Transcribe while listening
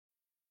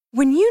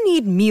When you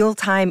need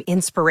mealtime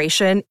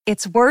inspiration,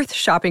 it's worth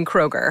shopping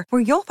Kroger,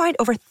 where you'll find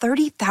over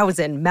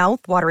 30,000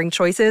 mouth-watering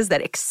choices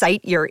that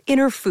excite your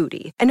inner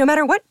foodie. And no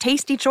matter what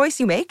tasty choice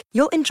you make,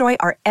 you'll enjoy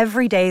our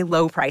everyday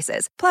low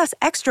prices, plus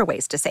extra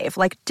ways to save,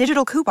 like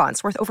digital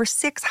coupons worth over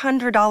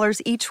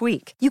 $600 each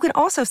week. You can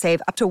also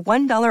save up to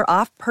 $1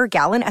 off per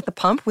gallon at the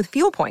pump with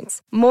fuel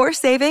points. More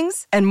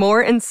savings and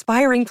more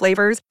inspiring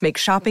flavors make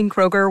shopping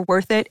Kroger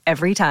worth it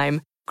every time.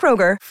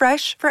 Kroger,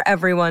 fresh for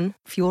everyone.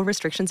 Fuel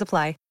restrictions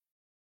apply.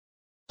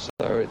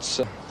 So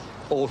it's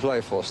all to play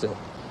for still.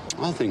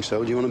 I think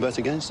so. Do you want to bet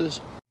against us?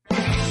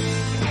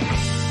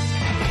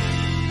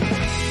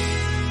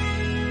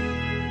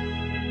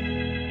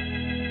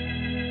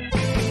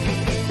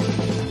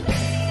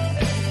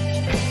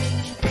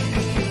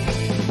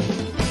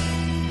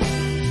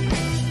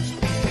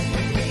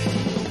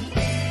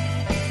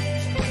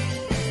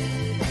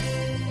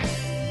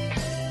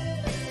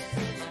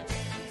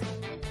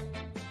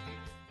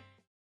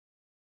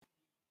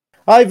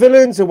 Hi,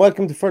 villains, and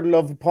welcome to For the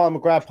Love of Paul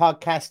McGrath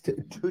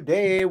podcast.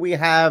 Today we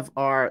have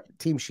our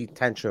team sheet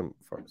tantrum.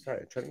 I'm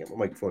trying to get my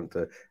microphone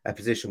to a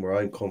position where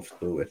I'm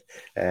comfortable with.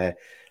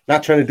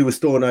 Not trying to do a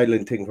Stone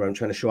Island thing where I'm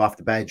trying to show off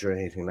the badge or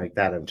anything like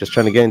that. I'm just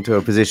trying to get into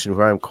a position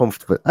where I'm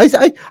comfortable. I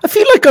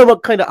feel like I'm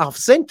kind of off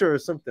center or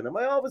something. Am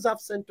I always off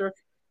center?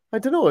 I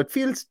don't know. It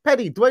feels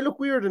petty. Do I look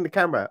weird in the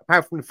camera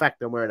apart from the fact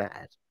that I'm wearing a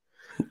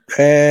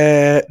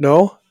hat?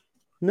 No.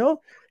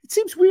 No? It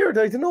seems weird.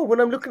 I don't know.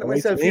 When I'm looking at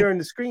myself here on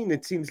the screen,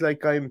 it seems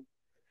like I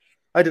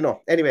don't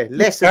know. Anyway,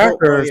 less about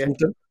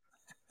something.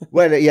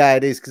 Well, yeah,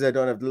 it is because I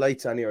don't have the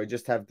lights on here. I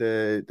just have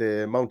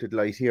the mounted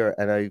light here,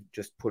 and I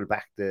just pull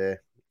back the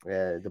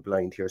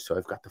blind here, so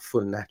I've got the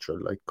full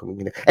natural light coming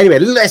in. Anyway,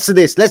 less of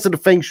this, less of the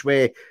feng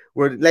shui.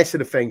 We're less of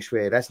the feng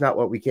shui. That's not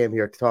what we came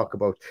here to talk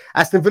about.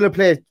 Aston Villa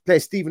play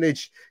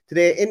Stevenage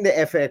today in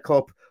the FA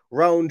Cup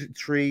round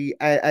 3,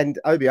 and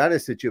I'll be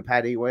honest with you,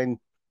 Paddy, when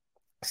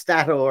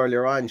Stato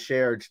earlier on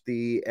shared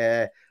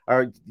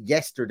or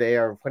yesterday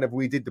or whenever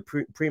we did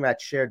the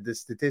pre-match shared the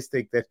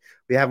statistic that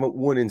we haven't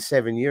won in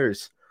 7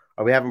 years,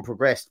 or we haven't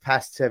progressed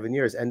past 7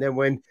 years. And then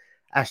when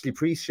Ashley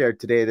Priest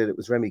shared today that it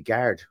was Remy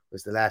Gard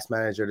was the last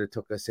manager that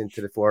took us into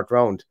the 4th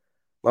round,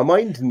 my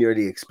mind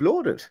nearly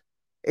exploded.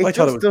 I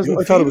thought it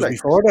was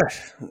before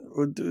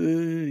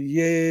that.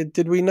 Yeah,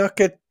 did we not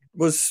get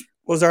was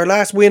our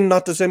last win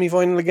not the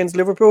semi-final against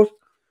Liverpool?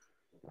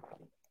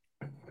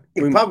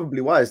 It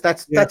probably was.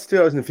 That's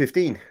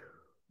 2015.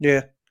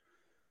 Yeah.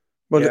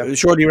 Well,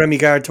 surely Remy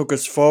Gard took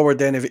us forward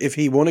then. If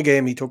he won a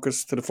game, he took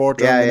us to the 4th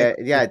round.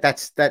 Yeah.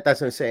 That's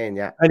what I'm saying.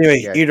 Yeah.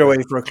 Anyway, either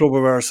way, for a club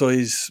of our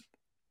size,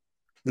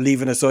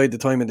 leaving aside the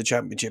time in the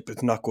Championship,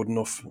 it's not good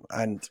enough,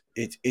 and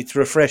it's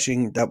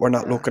refreshing that we're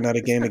not looking at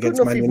a game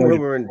against Man United. When we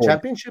were in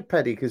Championship,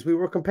 Paddy, because we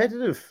were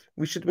competitive.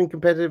 We should have been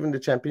competitive in the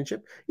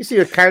Championship. You see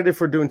what Cardiff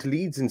are doing to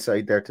Leeds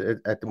inside there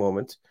at the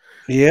moment.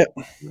 Yeah,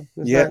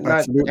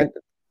 absolutely.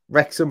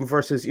 Wrexham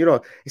versus,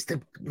 it's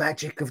the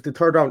magic of the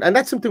 3rd round. And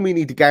that's something we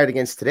need to guard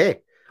against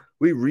today.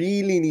 We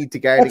really need to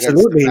guard against.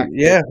 Absolutely,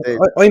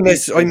 I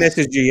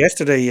messaged you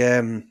yesterday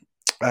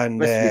and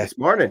this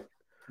morning.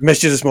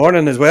 Missed you this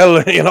morning as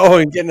well,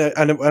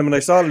 and when I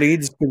saw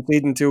Leeds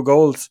conceding 2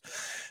 goals,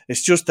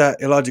 it's just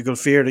that illogical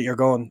fear that you're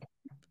going,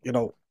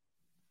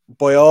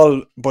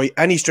 by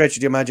any stretch of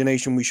the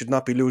imagination, we should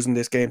not be losing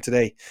this game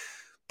today.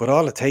 But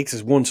all it takes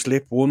is one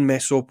slip, one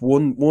mess up,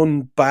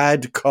 one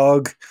bad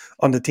cog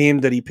on the team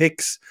that he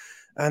picks,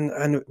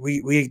 and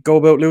we go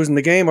about losing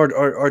the game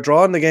or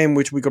drawing the game,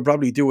 which we could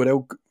probably do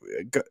without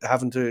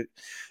having to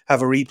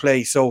have a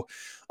replay. So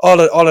all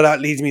of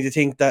that leads me to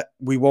think that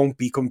we won't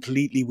be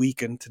completely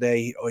weakened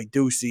today. I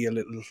do see a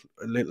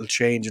little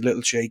change, a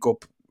little shake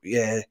up.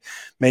 Yeah,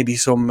 maybe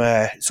some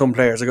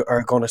players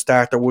are going to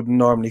start that wouldn't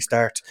normally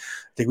start.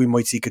 I think we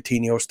might see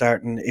Coutinho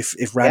starting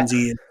if Ramsey.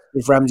 Yeah.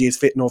 If Ramsey is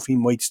fit enough, he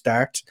might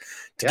start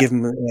to give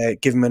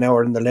him an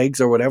hour in the legs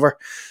or whatever.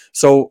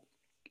 So,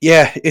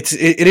 yeah, it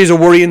is a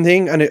worrying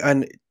thing,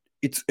 and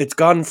it's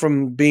gone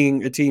from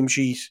being a team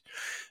sheet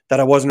that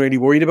I wasn't really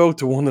worried about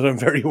to one that I'm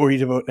very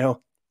worried about now.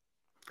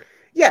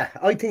 Yeah,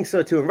 I think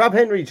so too. And Rob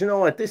Henry, do you know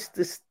what? This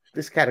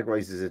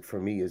categorizes it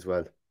for me as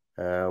well.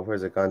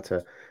 Where's it gone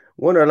to?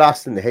 Won or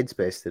lost in the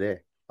headspace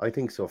today? I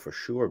think so for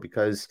sure,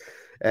 because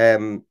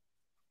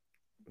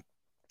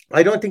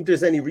I don't think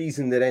there's any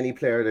reason that any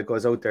player that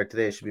goes out there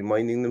today should be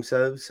minding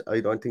themselves. I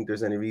don't think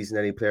there's any reason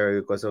any player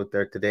that goes out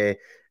there today,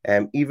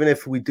 even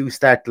if we do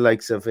start the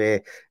likes of,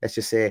 let's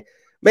just say,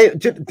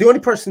 the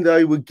only person that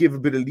I would give a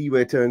bit of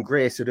leeway to and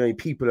grace, or the only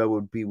people I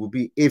would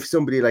be if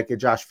somebody like a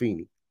Josh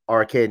Feeney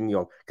or a Caden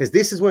Young, because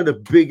this is one of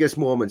the biggest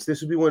moments.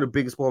 This would be one of the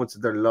biggest moments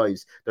of their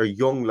lives, their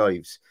young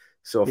lives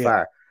so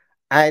far.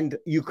 And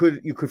you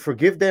could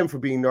forgive them for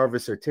being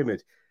nervous or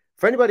timid.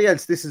 For anybody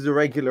else, this is a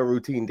regular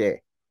routine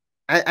day.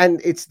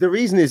 And it's the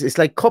reason is it's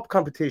like cup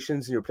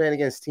competitions, and you're playing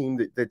against a team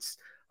that's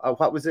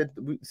what was it?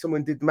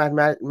 Someone did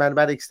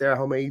mathematics there,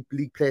 how many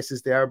league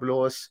places they are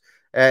below us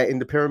in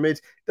the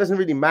pyramid. doesn't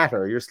really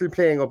matter. You're still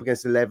playing up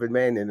against 11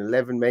 men, and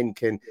 11 men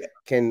can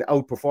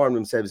outperform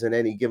themselves on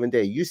any given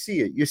day. You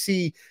see it. You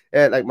see,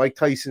 like Mike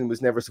Tyson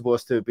was never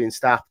supposed to have been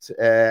stopped,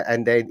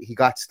 and then he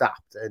got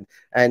stopped.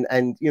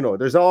 And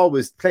there's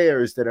always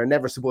players that are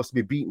never supposed to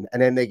be beaten,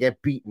 and then they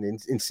get beaten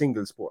in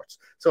single sports.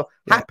 So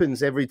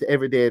happens every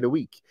day of the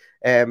week.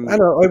 I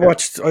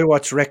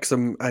watched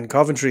Wrexham and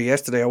Coventry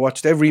yesterday. I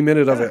watched every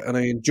minute of it, and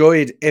I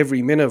enjoyed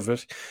every minute of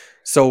it.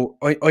 So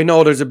I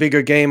know there's a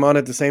bigger game on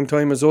at the same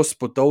time as us,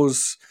 but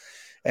those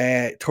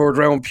third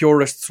round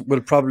purists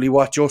will probably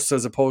watch us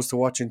as opposed to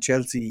watching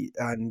Chelsea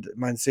and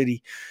Man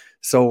City.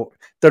 So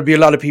there'll be a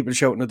lot of people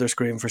shouting at their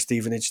screen for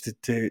Stevenage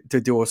to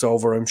do us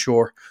over, I'm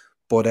sure.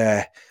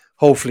 But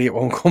hopefully it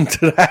won't come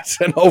to that,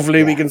 and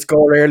hopefully we can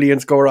score early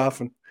and score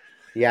often.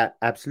 Yeah,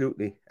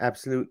 absolutely.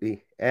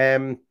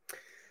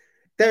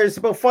 There's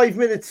about 5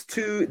 minutes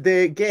to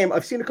the game.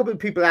 I've seen a couple of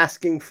people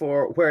asking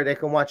for where they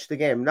can watch the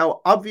game. Now,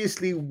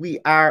 obviously, we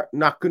are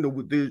not going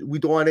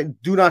to,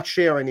 do not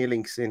share any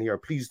links in here.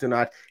 Please do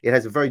not. It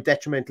has a very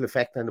detrimental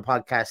effect on the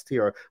podcast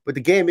here. But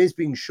the game is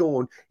being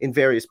shown in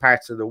various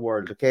parts of the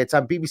world. Okay, it's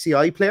on BBC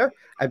iPlayer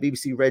and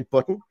BBC Red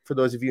Button for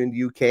those of you in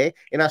the UK.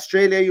 In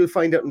Australia, you'll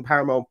find it on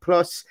Paramount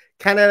Plus.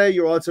 Canada,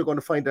 you're also going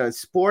to find it on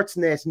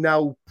Sportsnet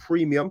Now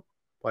Premium,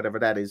 whatever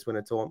that is when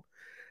it's on.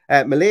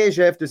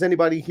 Malaysia, if there's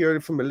anybody here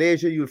from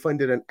Malaysia, you'll find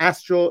it on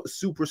Astro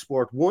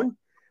Supersport 1.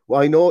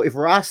 Well, I know if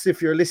Ross,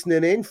 if you're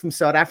listening in from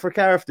South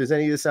Africa, if there's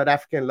any of the South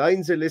African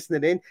lines are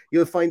listening in,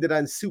 you'll find it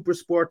on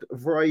Supersport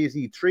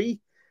Variety 3.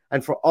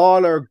 And for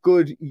all our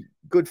good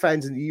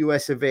fans in the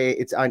US of A,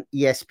 it's on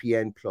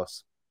ESPN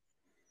Plus.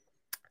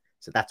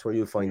 So that's where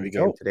you'll find the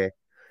game today.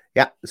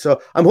 Yeah,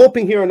 so I'm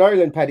hoping here in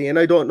Ireland, Paddy, and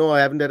I don't know, I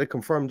haven't had it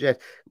confirmed yet.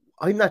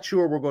 I'm not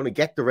sure we're going to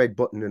get the red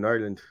button in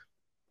Ireland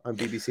on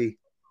BBC.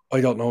 I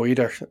don't know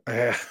either.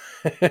 I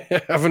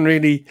haven't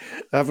really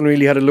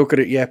had a look at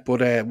it yet,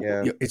 but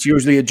it's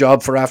usually a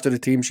job for after the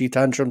team sheet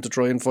tantrum to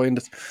try and find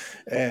it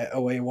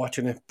a way of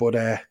watching it.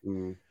 But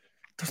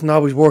doesn't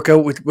always work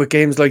out with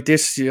games like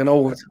this.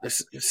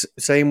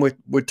 Same with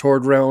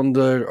third round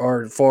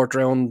or fourth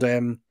round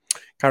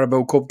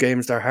Carabao Cup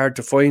games. They're hard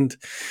to find.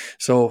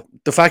 So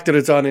the fact that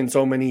it's on in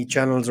so many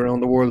channels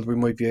around the world, we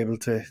might be able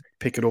to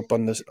pick it up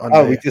on this.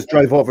 We just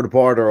drive over the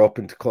border up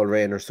into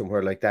Coleraine or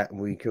somewhere like that,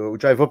 and we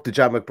drive up to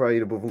John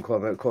McBride above in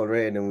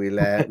Coleraine, and we'll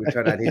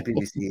turn on his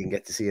BBC and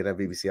get to see it on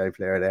BBC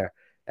iPlayer there.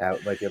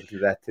 We might be able to do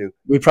that too.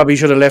 We probably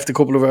should have left a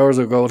couple of hours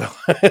ago, though.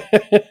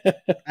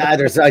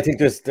 I think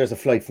there's a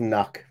flight from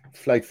Knock.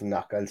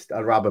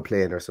 I'll rob a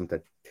plane or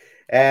something.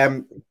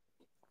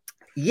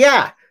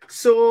 Yeah.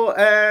 So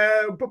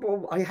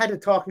I had a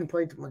talking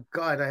point. Oh my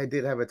God, I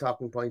did have a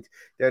talking point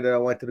there that I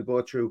wanted to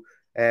go through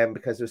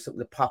because there's something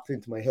that popped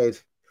into my head.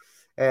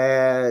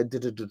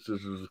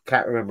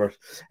 Can't remember.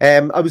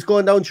 I was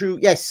going down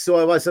through. Yes, so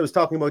I was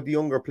talking about the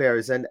younger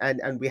players,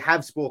 and we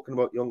have spoken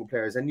about younger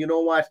players. And you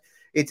know what?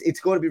 It's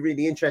going to be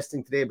really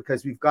interesting today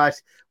because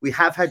we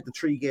have had the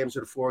 3 games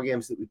or the 4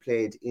 games that we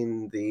played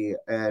in the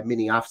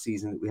mini off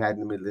season that we had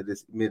in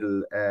the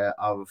middle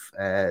of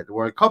the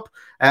World Cup.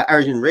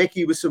 Arjun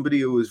Reiki was somebody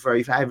who was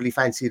very heavily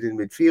fancied in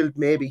midfield.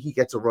 Maybe he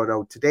gets a run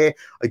out today.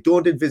 I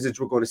don't envisage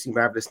we're going to see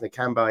Marvelous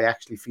Nakamba. I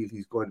actually feel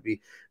he's going to be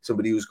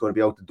somebody who's going to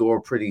be out the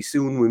door pretty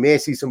soon. We may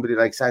see somebody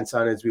like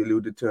Sanson, as we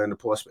alluded to in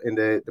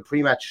the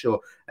pre-match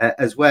show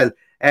as well.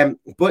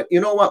 But you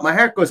know what? My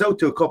heart goes out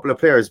to a couple of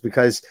players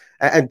because,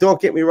 and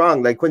don't get me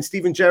wrong, like when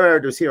Stephen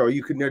Gerrard was here,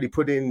 you could nearly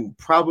put in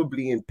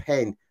probably in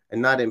pen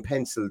and not in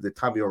pencil that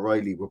Tommy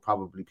O'Reilly will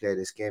probably play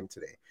this game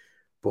today.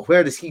 But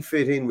where does he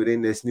fit in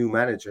within this new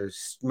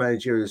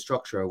managerial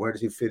structure? Where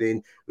does he fit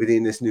in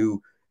within this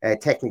new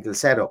technical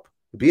setup?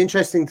 It'd be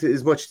interesting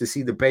as much to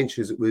see the bench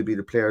as it will be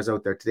the players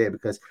out there today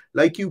because,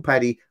 like you,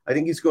 Paddy, I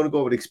think he's going to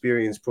go with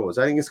experienced pros.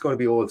 I think it's going to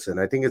be Olsen.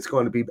 I think it's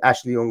going to be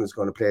Ashley Young is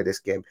going to play this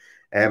game.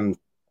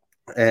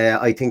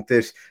 I think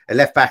that a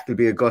left back will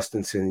be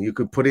Augustinsson. You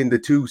could put in the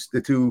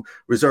two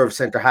reserve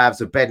centre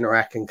halves of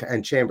Bednarak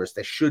and Chambers.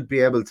 They should be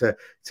able to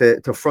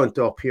front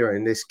up here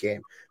in this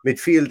game.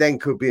 Midfield then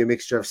could be a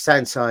mixture of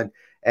Sanson.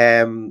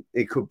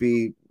 It could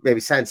be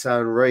maybe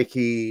Sanson,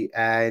 Reiki,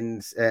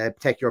 and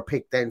take your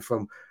pick then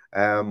from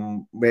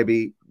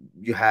maybe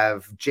you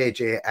have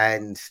JJ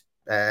and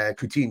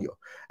Coutinho,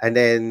 and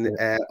then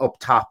up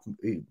top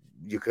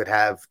you could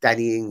have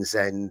Danny Ings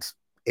and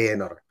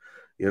another.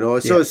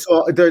 So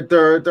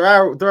there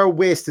are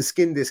ways to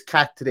skin this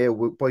cat today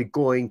by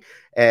going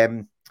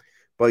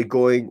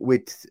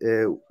with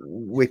I'm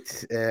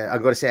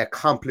going to say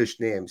accomplished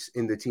names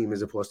in the team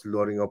as opposed to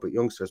loading up at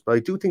youngsters. But I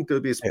do think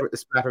there'll be a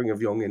splattering of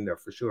young in there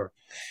for sure.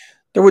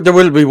 There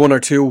will be one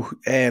or two.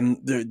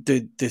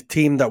 The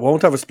team that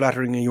won't have a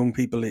splattering of young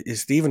people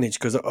is Stevenage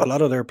because a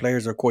lot of their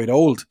players are quite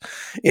old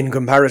in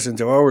comparison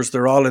to ours.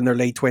 They're all in their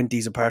late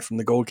 20s, apart from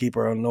the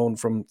goalkeeper unknown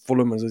from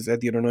Fulham, as I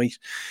said the other night.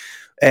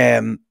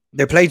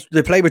 They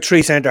play with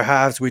 3 centre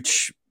halves,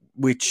 which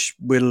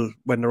will,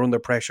 when they're under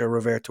pressure,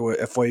 revert to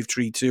a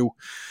 5-3-2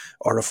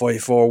 or a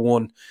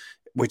 5-4-1,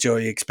 which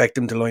I expect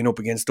them to line up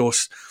against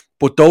us.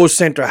 But those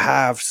centre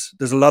halves,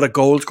 there's a lot of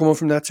goals coming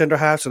from that centre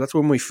half, so that's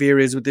what my fear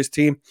is with this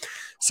team.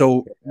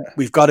 So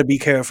we've got to be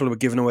careful with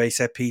giving away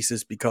set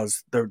pieces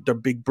because they're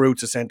big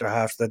brutes of centre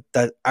halves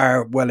that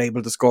are well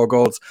able to score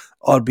goals,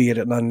 albeit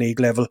at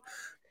non-league level.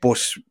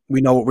 But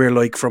we know what we're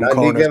like from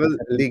corners.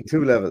 League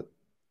 2 level.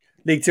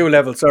 League 2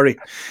 level, sorry.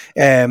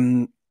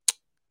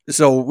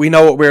 So we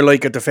know what we're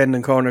like at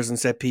defending corners and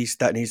set piece.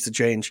 That needs to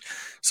change.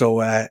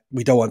 So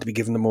we don't want to be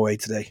giving them away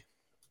today.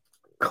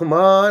 Come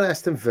on,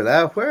 Aston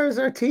Villa. Where is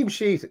our team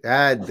sheet?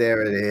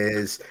 There it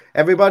is.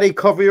 Everybody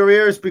cover your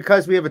ears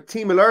because we have a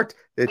team alert.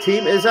 The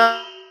team is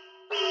up.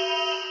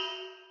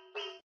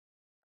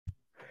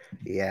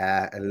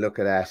 Yeah, and look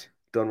at that.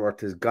 Dunworth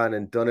has gone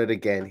and done it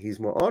again. He's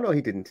more. Oh, no, he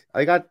didn't.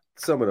 I got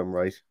some of them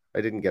right. I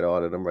didn't get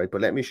all of them right,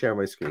 but let me share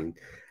my screen.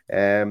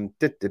 Here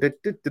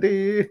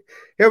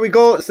we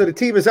go. So the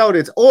team is out.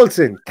 It's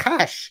Olsen,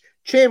 Cash,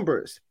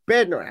 Chambers,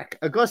 Bednarak,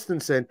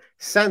 Augustinsson,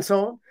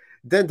 Sanson,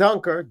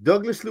 Dendonker,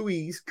 Douglas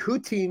Luiz,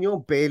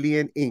 Coutinho, Bailey,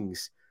 and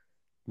Ings.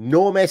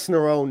 No messing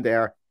around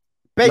there.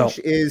 Bench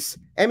is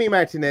Emi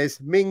Martinez,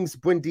 Mings,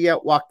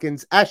 Buendia,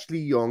 Watkins, Ashley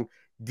Young,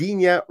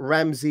 Dina,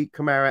 Ramsey,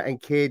 Kamara,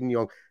 and Caden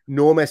Young.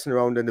 No messing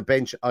around on the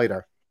bench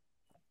either.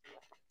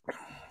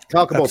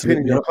 Talk about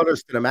pinning your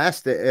colours to the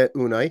mast,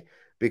 Unai,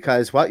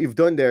 because what you've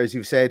done there is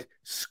you've said,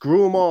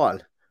 screw them all.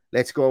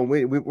 Let's go and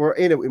win. We're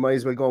in it. We might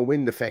as well go and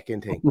win the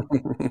fucking thing.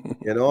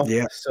 You know?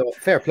 Yeah. So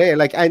fair play.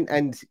 Like,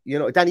 and you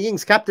know, Danny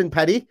Ings, captain,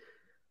 Paddy.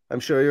 I'm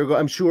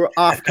sure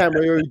off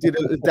camera you did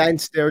a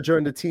dance there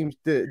during the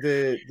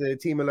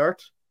team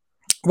alert.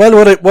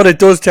 Well, what it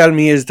does tell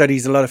me is that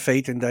he's a lot of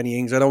faith in Danny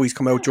Ings. I know he's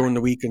come out during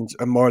the week and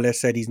more or less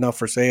said he's not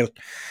for sale.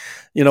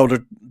 You know,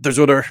 there's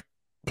other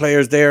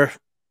players there.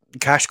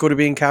 Cash could have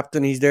been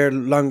captain. He's there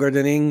longer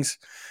than Ings.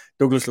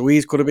 Douglas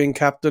Luiz could have been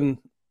captain.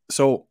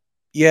 So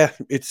yeah,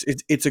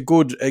 it's a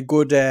good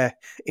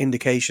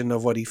indication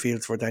of what he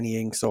feels for Danny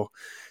Ings. So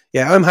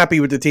yeah, I'm happy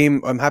with the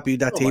team. I'm happy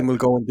that team will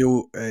go and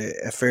do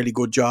a fairly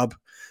good job.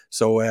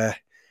 So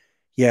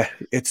yeah,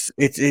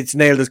 it's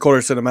nailed his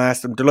colours to the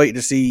mast. I'm delighted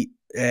to see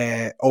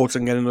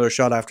Olsen get another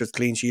shot after his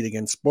clean sheet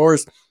against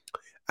Spurs,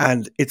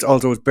 and it's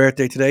also his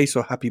birthday today.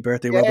 So happy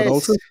birthday, Robin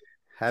Olsen!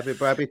 Happy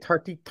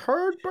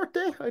 33rd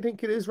birthday, I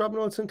think it is. Robin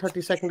Olsen,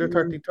 32nd or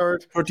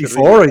 33rd,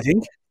 34, I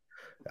think.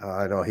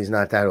 Oh no, he's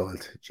not that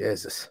old.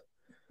 Jesus,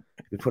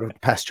 we put him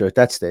past you at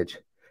that stage.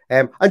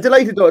 I'm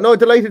delighted though. No,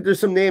 delighted there's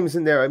some names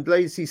in there. I'm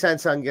delighted to see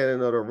Sanson get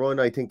another run.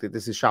 I think that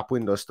this is shop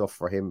window stuff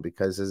for him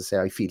because, as I say,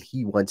 I feel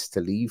he wants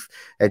to leave.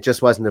 It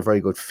just wasn't a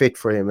very good fit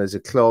for him as a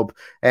club.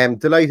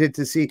 Delighted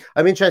to see.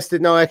 I'm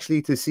interested now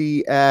actually to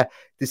see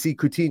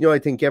Coutinho. I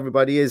think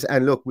everybody is.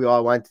 And look, we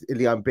all want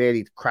Leon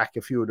Bailey to crack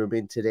a few of them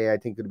in today. I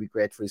think it'll be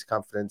great for his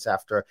confidence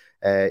after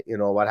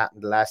what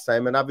happened the last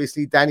time. And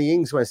obviously Danny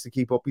Ings wants to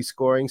keep up his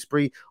scoring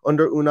spree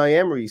under Unai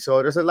Emery.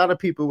 So there's a lot of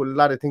people with a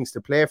lot of things to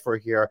play for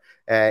here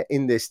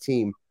in this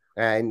team.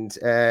 And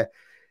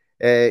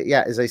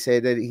as I say,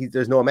 that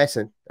there's no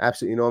messing,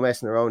 absolutely no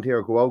messing around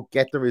here. Go out,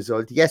 get the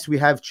result. Yes, we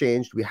have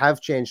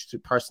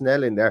changed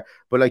personnel in there,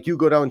 but like you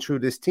go down through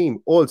this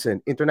team,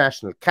 Olsen,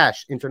 international,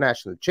 Cash,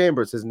 international,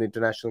 Chambers is an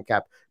international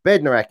cap,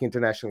 Bednarak,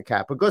 international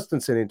cap,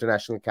 Augustinsson,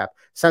 international cap,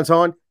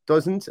 Sanson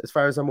doesn't, as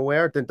far as I'm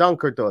aware, then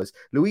Donker does,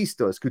 Luis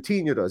does,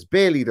 Coutinho does,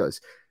 Bailey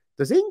does.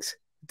 Does Ings?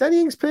 Danny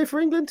Ings play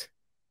for England?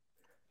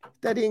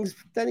 Danny Ings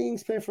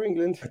play for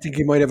England? I think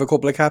he might have a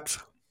couple of caps.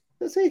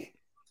 Does he?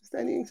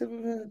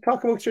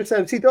 Talk amongst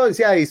yourselves. He does,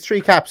 yeah. He's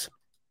 3 caps.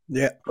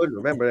 Yeah. Couldn't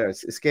remember there.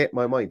 It's escaped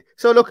my mind.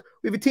 So look,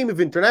 we have a team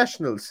of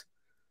internationals.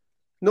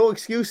 No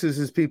excuses,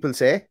 as people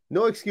say.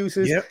 No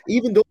excuses,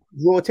 even though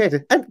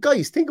rotated. And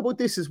guys, think about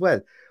this as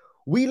well.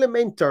 We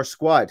lament our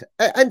squad,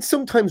 and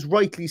sometimes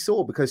rightly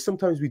so, because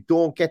sometimes we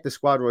don't get the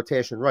squad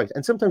rotation right.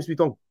 And sometimes we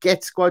don't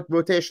get squad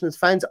rotation as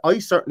fans. I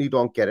certainly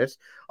don't get it.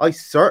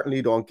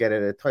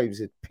 At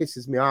times. It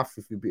pisses me off,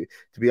 to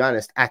be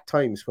honest, at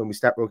times when we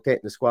start rotating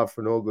the squad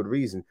for no good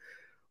reason.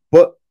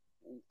 But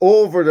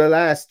over the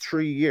last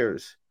 3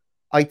 years,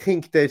 I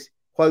think that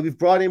while we've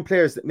brought in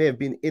players that may have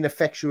been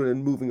ineffectual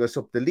in moving us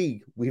up the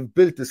league, we've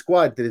built a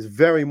squad that is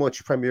very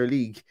much Premier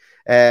League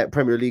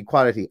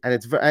quality,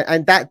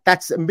 and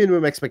that's a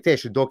minimum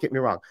expectation. Don't get me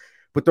wrong,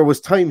 but there was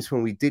times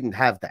when we didn't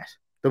have that.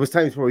 There was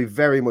times where we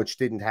very much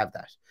didn't have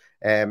that.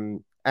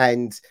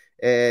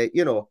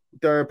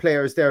 There are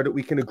players there that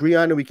we can agree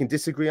on and we can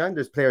disagree on.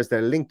 There's players that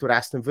are linked with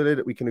Aston Villa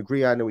that we can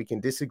agree on and we can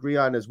disagree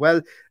on as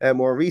well.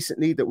 More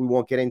recently, that we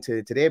won't get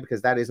into today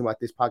because that isn't what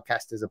this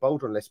podcast is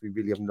about. Unless we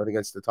really have nothing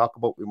else to talk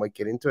about, we might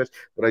get into it,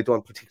 but I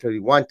don't particularly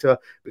want to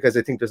because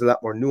I think there's a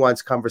lot more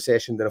nuanced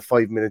conversation than a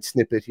 5-minute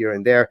snippet here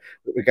and there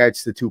with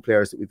regards to the 2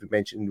 players that we've been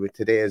mentioned with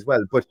today as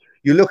well. But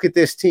you look at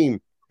this team;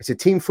 it's a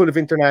team full of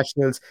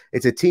internationals.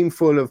 It's a team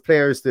full of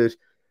players that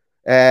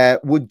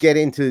would get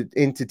into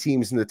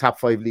teams in the top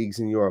 5 leagues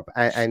in Europe,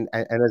 and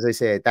as I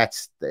say,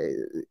 that's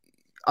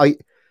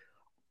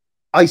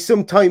I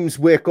sometimes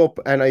wake up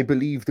and I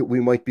believe that we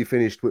might be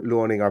finished with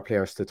loaning our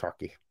players to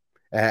Turkey.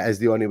 as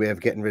the only way of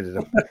getting rid of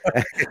them.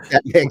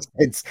 That makes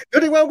sense.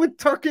 Nothing wrong with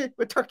Turkey,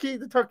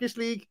 the Turkish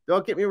league.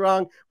 Don't get me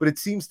wrong, but it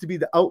seems to be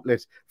the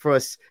outlet for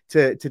us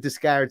to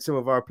discard some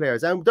of our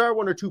players. And there are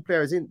one or two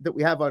players in that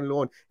we have on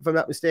loan. If I'm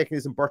not mistaken,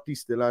 isn't Bertie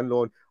still on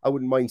loan? I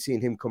wouldn't mind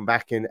seeing him come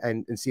back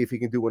and see if he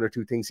can do one or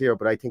two things here.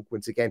 But I think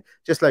once again,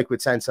 just like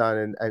with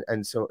Sanson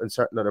and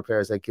certain other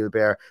players like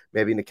Gilbert,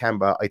 maybe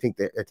Nakamba, I think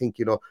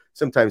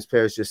sometimes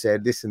players just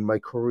said, listen, my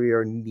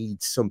career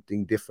needs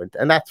something different,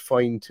 and that's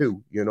fine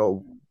too.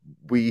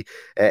 We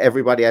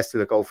everybody has to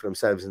look out for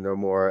themselves, and they're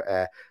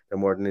more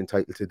than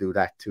entitled to do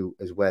that too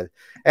as well.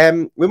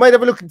 We might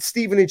have a look at the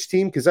Stevenage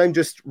team, because I'm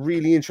just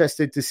really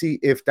interested to see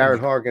if Darren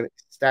Horgan is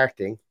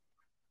starting.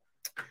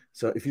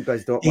 So if you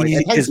guys don't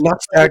mind, he's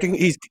not starting.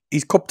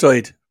 He's cup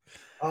tied.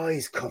 Oh,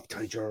 he's cup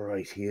tied. You're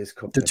right. He is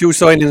cup tied. The 2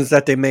 signings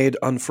that they made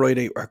on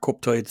Friday are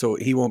cup tied, so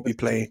he won't be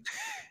playing.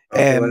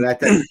 Okay, well,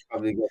 that's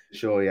probably going to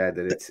show, that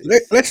it's...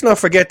 Let's not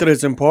forget that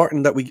it's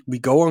important that we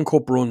go on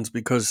cup runs,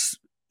 because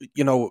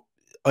I know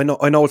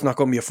it's not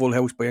going to be a full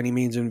house by any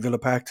means in Villa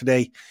Park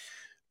today,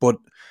 but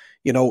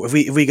if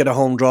we get a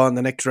home draw in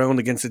the next round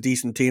against a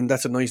decent team,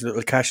 that's a nice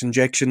little cash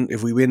injection.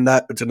 If we win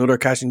that, it's another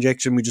cash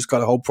injection. We just got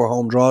to hope for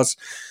home draws,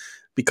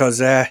 because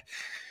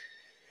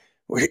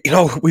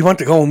we want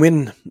to go and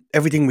win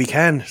everything we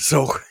can.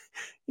 So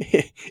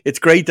it's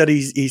great that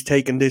he's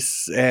taken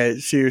this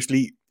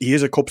seriously. He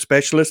is a cup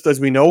specialist, as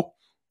we know,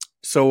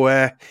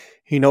 so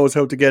he knows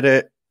how to get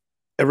a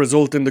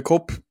result in the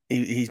cup.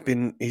 He's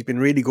been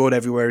really good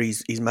everywhere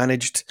he's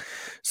managed.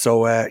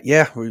 So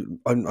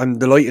I'm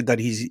delighted that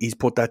he's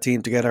put that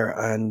team together,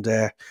 and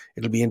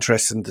it'll be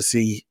interesting to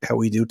see how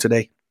we do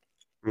today.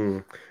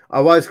 I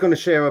was going to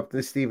share up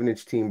the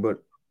Stevenage team,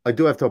 but I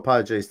do have to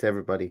apologise to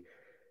everybody.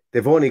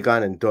 They've only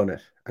gone and done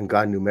it and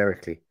gone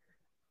numerically,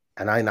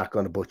 and I'm not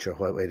going to butcher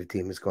what way the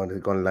team is going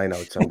to line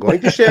out. So I'm going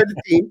to share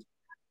the team.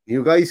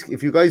 You guys,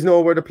 if you guys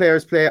know where the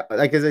players play,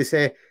 like as I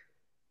say,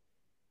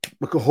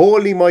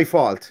 wholly my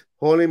fault.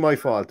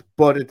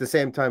 But at the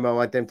same time, I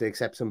want them to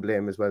accept some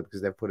blame as well,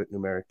 because they've put it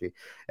numerically.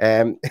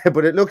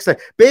 But it looks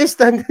like,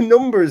 based on the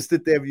numbers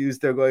that they've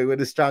used, they're going with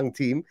a strong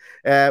team.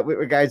 With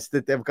regards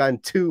that they've gone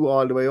 2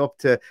 all the way up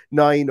to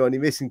 9, only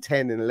missing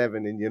 10 and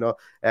 11, and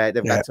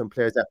they've got some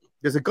players that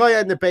there's a guy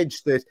on the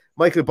bench, that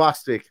Michael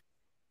Bostwick.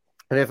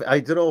 And if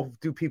I don't know,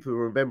 do people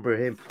remember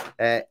him?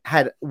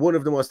 Had one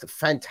of the most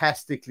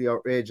fantastically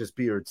outrageous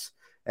beards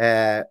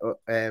at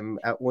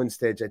one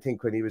stage. I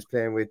think when he was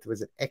playing with,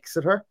 was it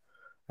Exeter?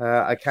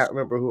 I can't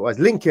remember who it was.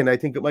 Lincoln, I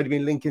think it might have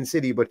been Lincoln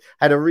City, but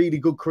had a really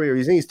good career.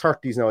 He's in his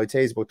 30s now. I'd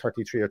say he's about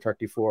 33 or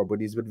 34,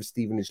 but he's a bit of a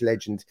Stevenage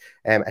legend,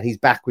 and he's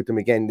back with them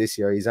again this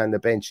year. He's on the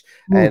bench,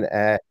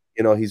 and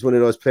he's one of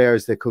those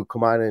players that could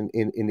come on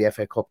in the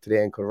FA Cup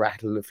today and could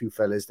rattle a few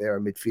fellas there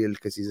in midfield,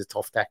 because he's a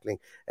tough tackling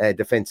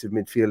defensive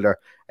midfielder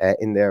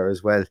in there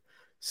as well.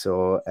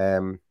 So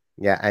and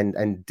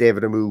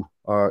David Amu,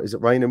 or is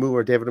it Ryan Amu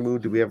or David Amu?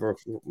 Do we ever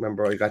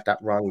remember? I got that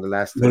wrong the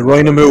last time. Well,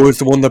 Ryan Amu was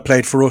the one that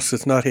played for us.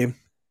 It's not him.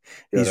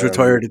 He's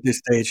retired at this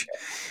stage.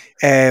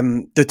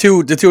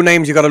 The two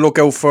names you got to look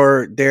out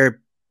for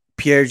there,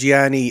 Pierre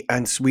Gianni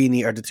and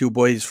Sweeney, are the two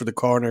boys for the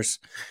corners.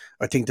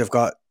 I think they've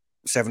got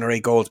 7 or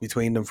 8 goals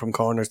between them from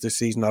corners this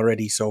season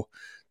already. So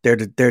they're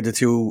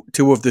the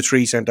two of the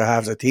 3 centre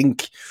halves. I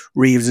think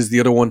Reeves is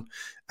the other one,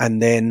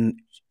 and then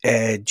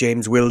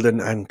James Wilden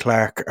and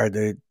Clark are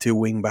the 2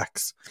 wing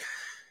backs.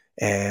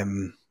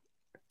 And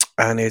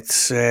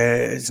it's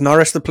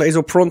Norris that plays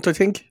up front, I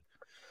think.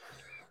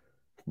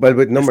 Well,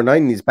 with number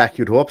 9, he's back.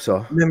 You'd hope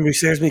so. Memory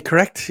serves me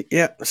correct.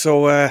 Yeah.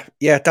 So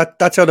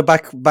that's how the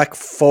back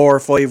 4 or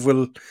 5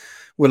 will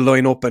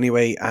line up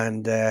anyway.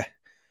 And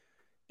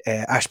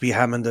Ashby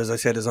Hammond, as I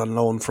said, is on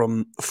loan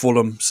from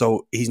Fulham,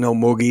 so he's no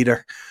mug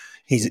either.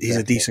 He's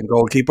a decent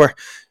goalkeeper.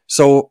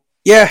 So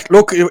yeah,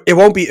 look, it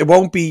won't be a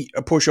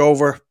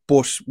pushover,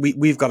 but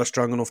we've got a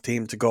strong enough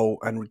team to go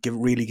and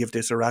really give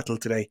this a rattle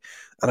today.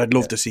 And I'd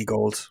love to see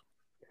goals.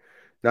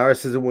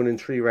 Norris has a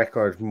 1-3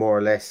 record, more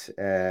or less,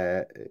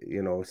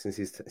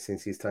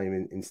 since his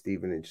time in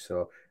Stevenage.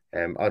 So,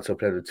 also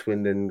played with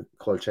Swindon,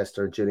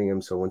 Colchester,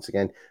 Gillingham. So once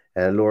again,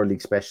 lower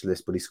league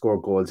specialist, but he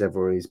scored goals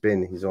everywhere he's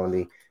been. He's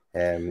 29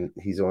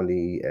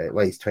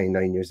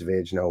 years of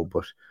age now,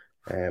 but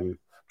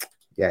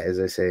as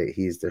I say,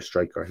 he's their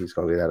striker. He's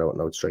going to be that out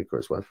and out striker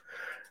as well.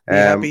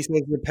 Happy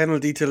says the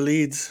penalty to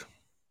Leeds.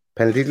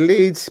 Penalty to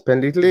Leeds.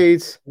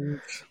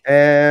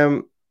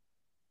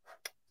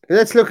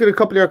 Let's look at a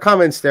couple of your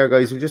comments there,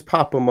 guys. We'll just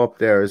pop them up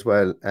there as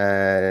well,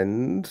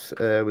 and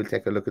we'll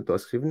take a look at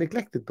those, because we've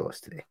neglected those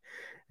today.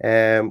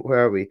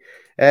 Where are we?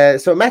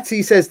 So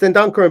Matsy says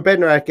Dendoncker and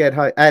Bednarak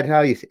add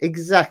height.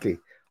 Exactly.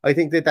 I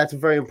think that's a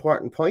very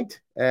important point.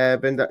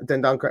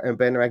 Dendoncker and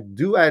Bednarak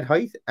do add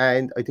height,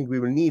 and I think we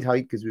will need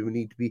height, because we will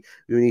need to be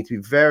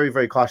very,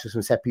 very cautious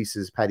on set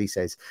pieces, Paddy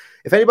says.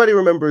 If anybody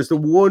remembers the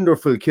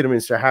wonderful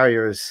Kidderminster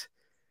Harriers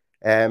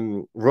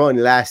run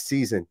last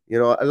season,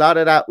 a lot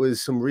of that was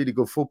some really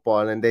good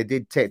football, and they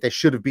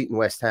should have beaten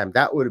West Ham.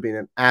 That would have been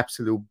an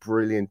absolute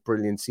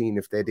brilliant scene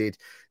if they did.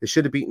 They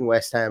should have beaten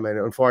West Ham, and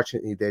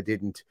unfortunately they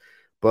didn't.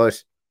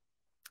 But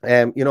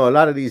a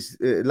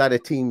lot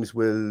of teams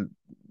will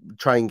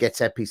try and get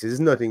set pieces. It's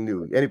nothing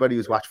new. Anybody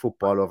who's watched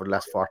football over the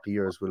last 40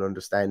 years will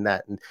understand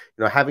that. And,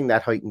 having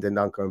that height in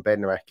Dundonker and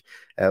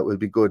Bednarek will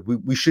be good.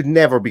 We should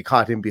never be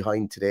caught in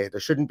behind today. There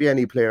shouldn't be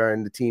any player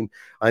in the team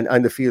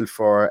on the field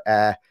for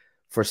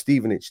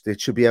Stevenage that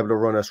should be able to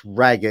run us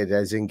ragged,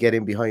 as in get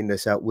in behind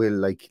us at will,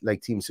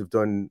 like teams have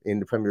done in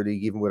the Premier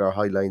League, even with our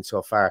high line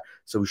so far.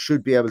 So we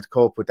should be able to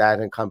cope with that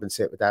and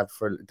compensate with that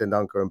for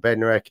Dundonker and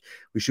Bednarek.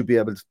 We should be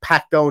able to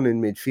pack down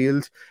in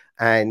midfield.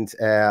 And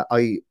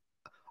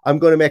I'm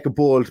going to make a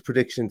bold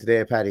prediction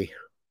today, Paddy.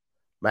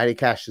 Matty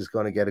Cash is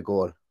going to get a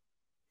goal.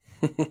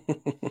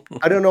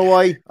 I don't know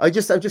why. I'm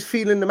just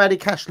feeling the Matty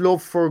Cash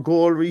love for a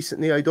goal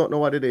recently. I don't know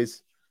what it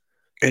is.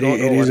 It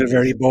is a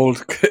very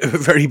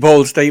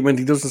bold statement.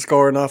 He doesn't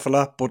score an awful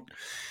lot, but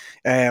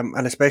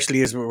and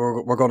especially as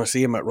we're going to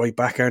see him at right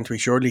back, aren't we?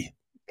 Surely.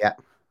 Yeah,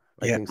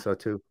 I think so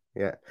too.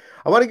 Yeah,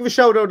 I want to give a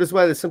shout out as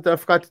well. It's something I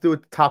forgot to do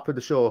at the top of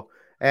the show.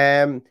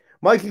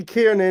 Michael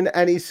Kiernan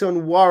and his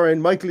son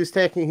Warren. Michael is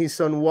taking his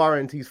son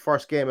Warren to his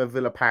first game at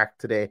Villa Park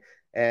today.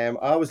 I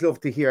always love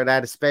to hear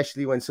that,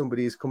 especially when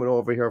somebody is coming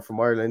over here from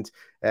Ireland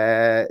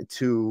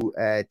to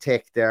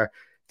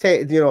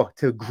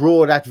to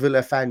grow that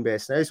Villa fan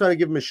base. And I just want to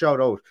give him a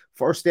shout out.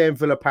 First day in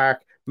Villa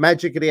Park,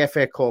 magic of the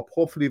FA Cup.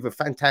 Hopefully, we have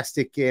a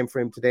fantastic game for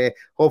him today.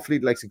 Hopefully,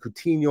 like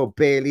Coutinho,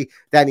 Bailey,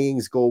 Danny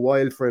Ings go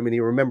wild for him and he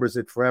remembers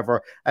it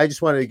forever. I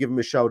just wanted to give him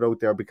a shout out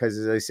there because,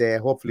 as I say,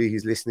 hopefully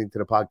he's listening to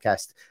the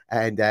podcast.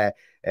 And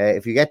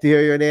if you get to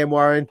hear your name,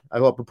 Warren, I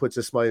hope it puts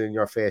a smile on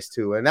your face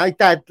too. And like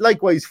that,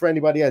 likewise for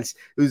anybody else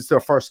who's their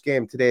first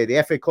game today.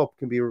 The FA Cup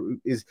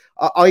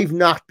I've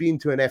not been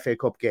to an FA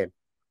Cup game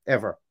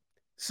ever.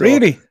 So,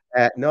 really?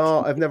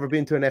 No, I've never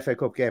been to an FA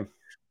Cup game.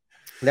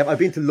 I've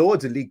been to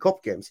loads of League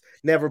Cup games.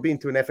 Never been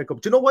to an FA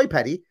Cup. Do you know why,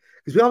 Paddy?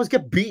 Because we always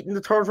get beat in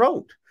the third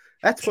round.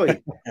 That's why.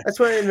 That's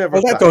why I never.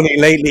 Well, that's only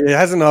lately. It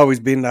hasn't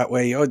always been that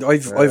way.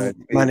 I've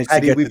managed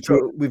Paddy, to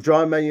get. We've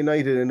drawn Man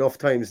United enough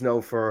times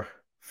now for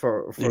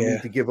me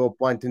to give up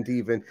wanting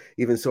to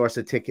even source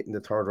a ticket in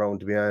the third round.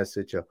 To be honest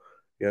with you.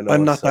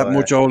 I'm not that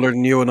much older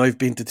than you, and I've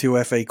been to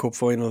 2 FA Cup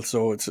finals,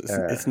 so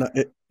it's not.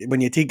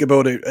 When you think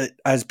about it,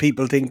 as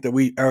people think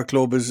that our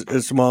club is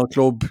a small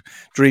club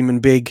dreaming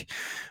big,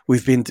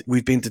 we've been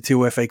to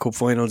 2 FA Cup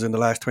finals in the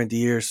last 20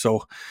 years.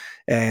 So,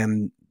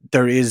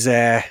 there's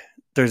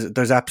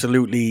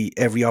absolutely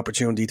every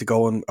opportunity to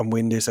go and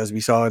win this, as we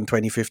saw in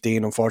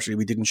 2015. Unfortunately,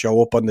 we didn't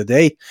show up on the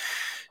day,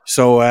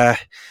 so.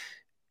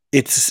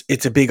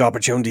 It's a big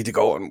opportunity to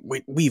go, and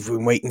we've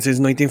been waiting since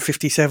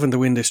 1957 to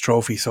win this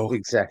trophy. So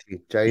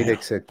exactly, Jay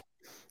Dixon.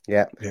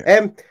 Yeah.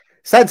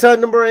 Sansa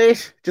number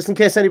 8, just in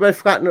case anybody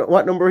forgotten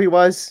what number he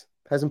was.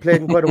 Hasn't played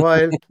in quite a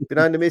while. Been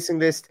on the missing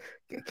list.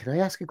 Can I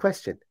ask a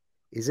question?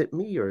 Is it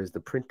me or is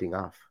the printing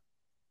off?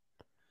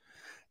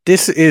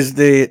 This is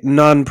the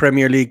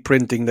non-Premier League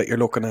printing that you're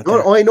looking at.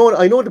 No, I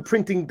know the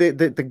printing,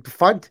 the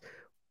font.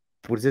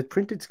 What is it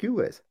printed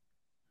skew as?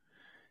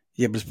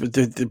 Yeah, but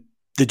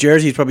the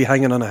jersey is probably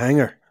hanging on a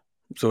hanger,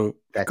 so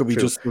that could be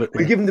true. just.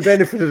 We give him the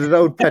benefit of the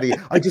doubt, Paddy.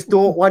 I just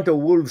don't want a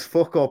Wolves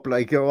fuck up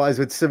like it was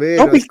with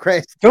Semedo's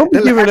crest. Don't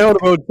be giving out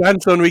about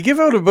Anton. We give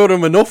out about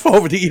him enough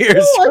over the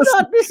years. No, I'm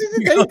not. This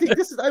isn't anything.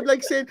 I'm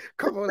like saying,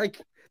 come on, like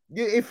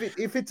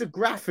if it's a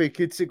graphic,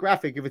 it's a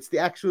graphic. If it's the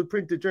actual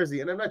printed jersey,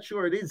 and I'm not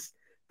sure it is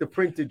the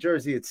printed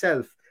jersey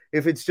itself.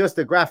 If it's just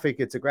a graphic,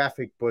 it's a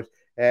graphic. But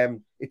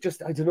it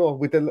just, I don't know.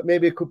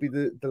 Maybe it could be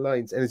the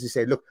lines. And as you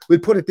say, look, we'll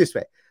put it this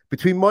way.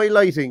 Between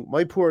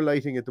my poor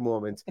lighting at the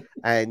moment,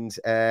 and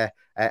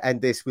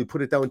this, we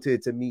put it down to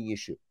it's a me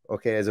issue,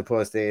 okay, as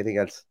opposed to anything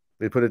else.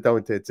 We put it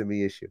down to it's a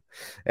me issue.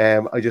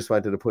 I just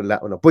wanted to put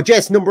that one up. But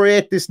yes, number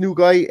 8, this new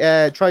guy,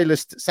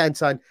 trialist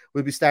Sanson,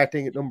 will be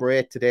starting at number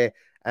 8 today.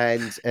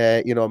 And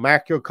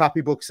mark your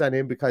copybooks on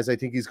him because I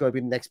think he's going to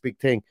be the next big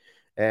thing,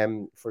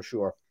 for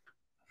sure.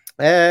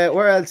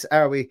 Where else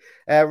are we?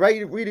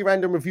 Really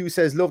Random Review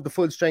says, love the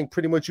full strength,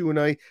 pretty much you and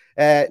I,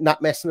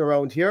 not messing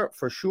around here,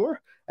 for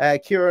sure.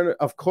 Kieran,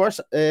 of course,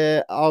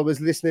 always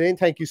listening in.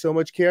 Thank you so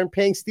much, Kieran.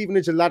 Paying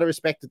Stevenage a lot of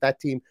respect at that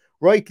team.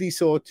 Rightly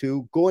so,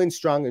 too. Going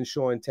strong and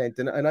show intent.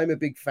 And I'm a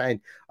big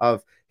fan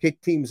of hit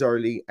teams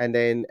early. And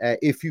then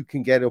if you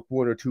can get up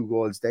 1 or 2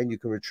 goals, then you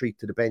can retreat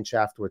to the bench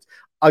afterwards.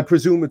 I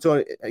presume it's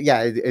only...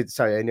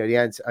 sorry, I know the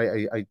answer.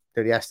 I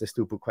nearly asked a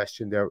stupid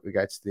question there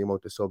regards to the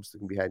amount of subs that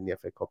can be had in the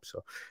FA Cup.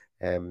 So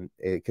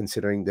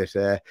considering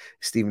that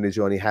Stevenage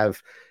only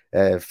have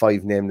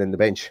 5 named in the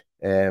bench,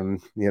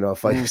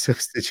 5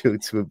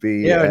 substitutes would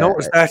be. Yeah, I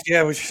noticed that.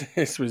 Yeah,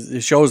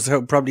 it shows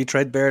how probably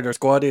threadbare their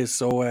squad is.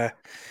 So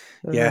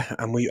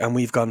and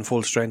we've gone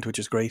full strength, which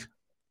is great.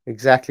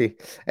 Exactly.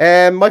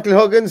 Michael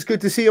Huggins, good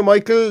to see you,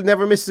 Michael.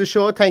 Never misses a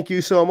show. Thank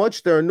you so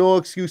much. There are no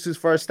excuses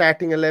for a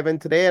starting 11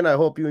 today, and I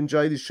hope you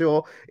enjoy the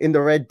show in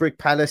the Red Brick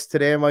Palace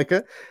today,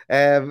 Michael.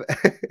 Matt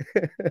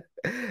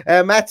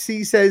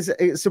C says,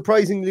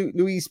 surprisingly,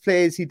 Luis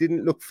plays. He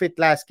didn't look fit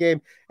last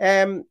game.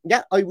 I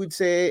would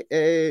say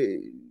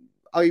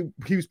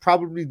he was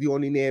probably the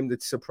only name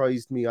that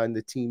surprised me on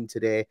the team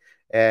today.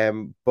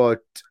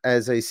 But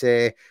as I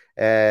say,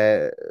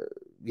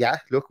 yeah,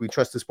 look, we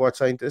trust the sports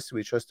scientist,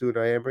 we trust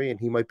Unai Emery, and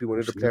he might be one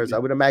of the players. I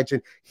would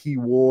imagine he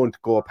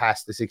won't go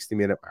past the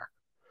 60-minute mark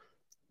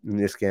in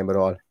this game at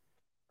all.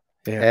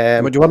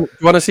 Yeah. Do you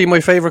want to see my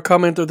favourite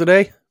comment of the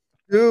day?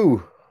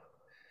 Ooh.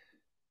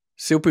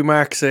 Soupy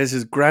Mark says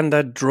his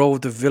granddad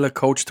drove the Villa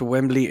coach to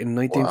Wembley in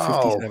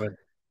 1957. Wow.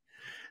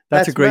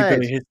 That's a great bit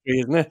of history,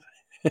 isn't it?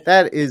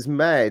 That is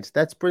mad.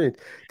 That's brilliant.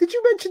 Did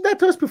you mention that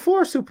to us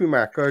before, Soupy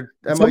Mark? Or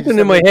something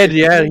in my head?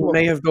 Yeah, he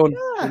may have done.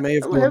 Yeah, I'm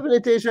having a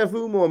deja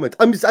vu moment.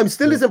 I'm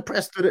still as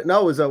impressed with it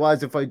now as I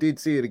was if I did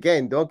see it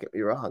again. Don't get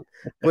me wrong,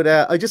 but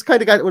I just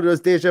kind of got one of those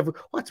deja vu.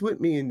 What's with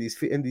me in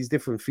these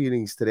different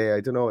feelings today? I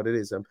don't know what it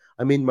is.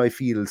 I'm in my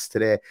feels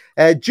today.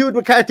 Jude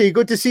McCarthy,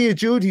 good to see you,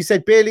 Jude. He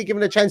said Bailey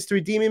given a chance to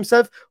redeem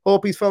himself.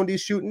 Hope he's found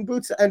his shooting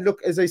boots. And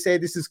look, as I say,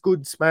 this is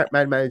good, smart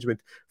man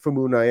management from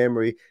Unai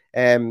Emery.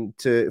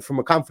 From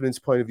a confidence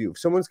point of view, if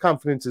someone's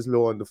confidence is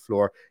low on the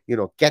floor,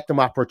 get them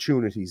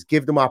opportunities,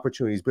 give them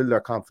opportunities, build their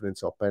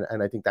confidence up,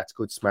 and I think that's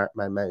good smart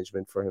man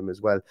management for him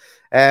as well.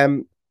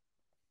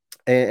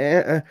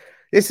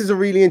 This is a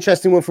really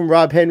interesting one from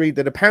Rob Henry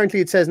that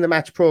apparently it says in the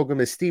match program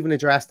is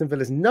Stevenage or Aston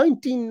Villa's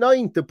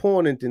 99th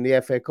opponent in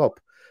the FA Cup.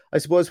 I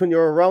suppose when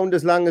you're around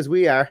as long as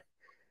we are,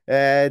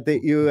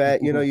 that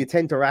you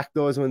tend to rack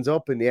those ones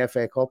up in the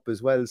FA Cup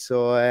as well.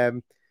 So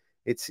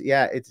it's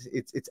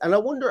and I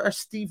wonder, are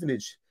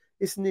Stevenage,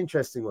 it's an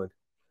interesting one.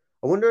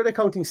 I wonder, are they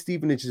counting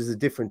Stevenage as a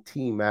different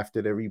team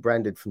after they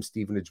rebranded from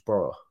Stevenage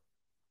Borough?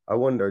 I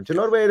wonder. Do you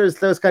know the way there's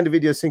those kind of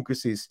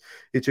idiosyncrasies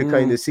that you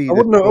kind of see? I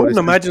wouldn't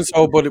imagine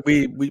so, but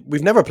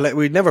we've never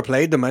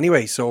played them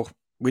anyway, so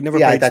we never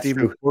played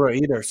Stevenage Borough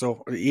either.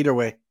 So either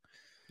way,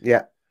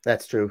 yeah,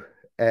 that's true.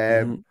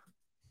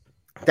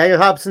 Daniel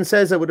Hobson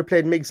says I would have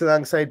played Miggs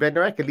alongside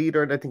Bednarak, a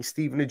leader, and I think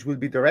Stevenage will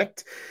be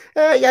direct.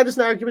 There's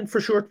an argument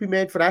for sure to be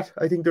made for that.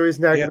 I think there is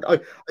an argument. Yeah.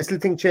 I still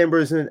think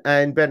Chambers and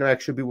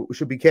Bednarak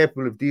should be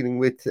capable of dealing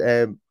with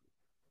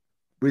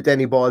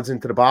any balls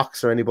into the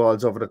box or any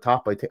balls over the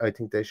top. I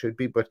think they should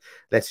be, but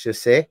let's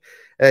just see.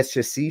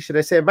 Should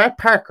I say? Matt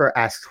Parker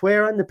asks,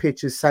 where on the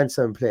pitch is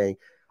Sanson playing?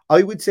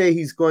 I would say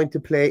he's going to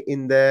play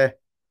in the.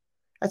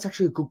 That's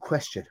actually a good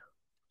question.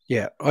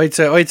 Yeah, I'd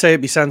say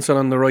it'd be Sanson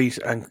on the right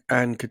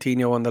and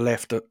Coutinho on the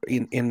left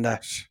in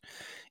that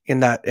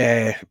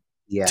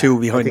two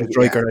behind the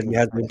striker that he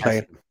has been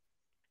playing.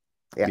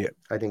 Yeah,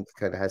 I think he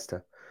kind of has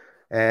to.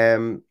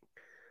 Where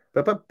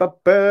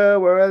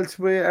else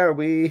are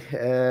we? Is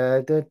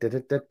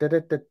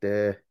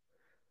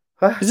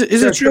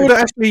it true that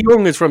Ashley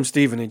Young is from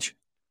Stevenage?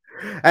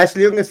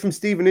 Ashley Young is from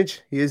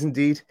Stevenage. He is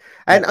indeed.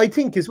 And I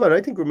think as well,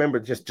 remember,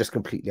 just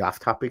completely off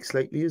topic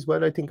slightly as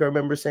well, I think I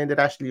remember saying that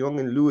Ashley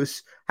Young and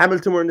Lewis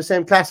Hamilton were in the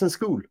same class in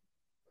school.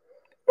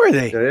 Were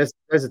they? There's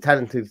a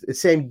talented,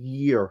 same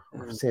year,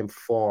 or same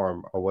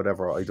form, or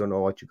whatever. I don't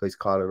know what you guys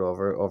call it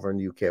over in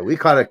the UK. We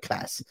call it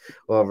class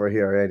over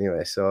here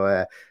anyway. So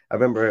I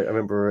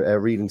remember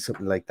reading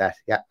something like that.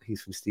 Yeah,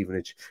 he's from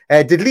Stevenage.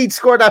 Did Leeds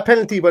score that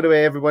penalty, by the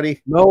way,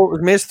 everybody? No, it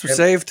was missed or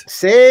saved.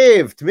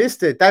 Saved,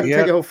 missed it. That'll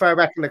tell you how far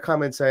back in the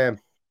comments I am.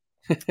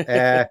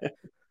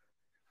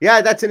 Yeah,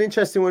 that's an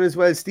interesting one as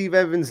well. Steve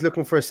Evans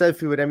looking for a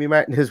selfie with Emmy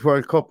Martin, his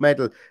World Cup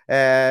medal.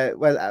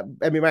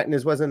 Emmy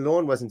Martinez was on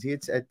loan, wasn't he?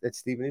 At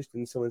Stevenage.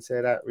 Didn't someone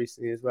say that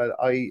recently as well?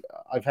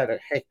 I've had a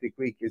hectic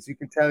week, as you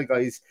can tell,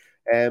 guys.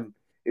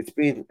 It's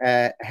been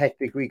a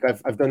hectic week.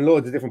 I've done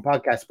loads of different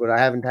podcasts, but I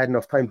haven't had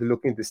enough time to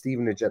look into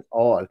Stevenage at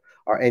all,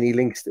 or any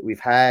links that we've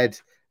had.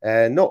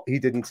 No, he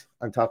didn't.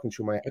 I'm talking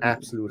through my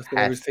absolute hat.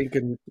 I was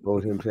thinking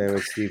about him playing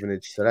with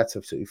Stevenage, so that's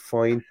absolutely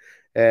fine.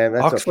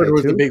 Oxford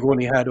was the big one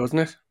he had,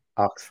 wasn't it?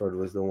 Oxford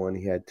was the one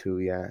he had too,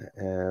 yeah.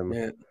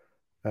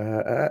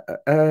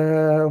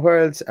 Where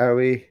else are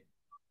we?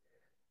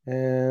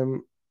 I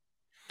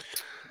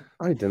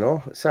don't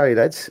know. Sorry,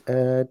 lads.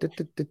 Here's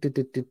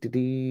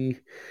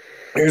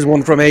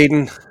one from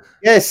Aidan.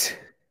 Yes.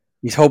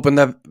 He's hoping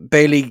that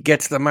Bailey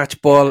gets the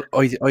match ball.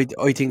 I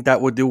think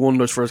that would do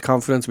wonders for his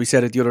confidence. We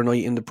said it the other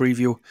night in the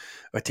preview.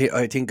 I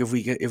think if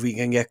we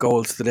can get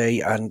goals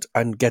today and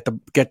get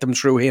them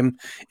through him,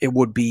 it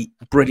would be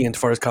brilliant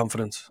for his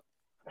confidence.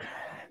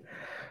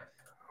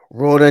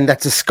 Ronan,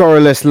 that's a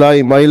scurrilous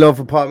lie. My love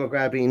for Paul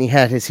McGrath beanie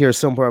hat is here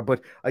somewhere, but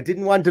I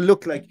didn't want to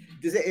look like.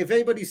 If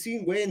anybody's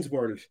seen Wayne's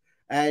World,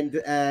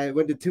 and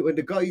when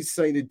the guys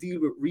signed a deal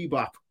with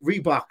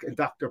Reebok and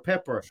Dr.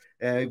 Pepper,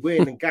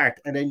 Wayne and Garth,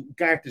 and then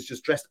Garth is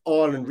just dressed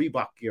all in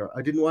Reebok gear.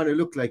 I didn't want to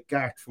look like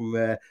Garth from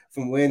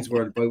Wayne's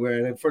World by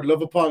wearing it. For the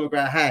love of Paul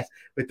McGrath hat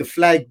with the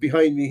flag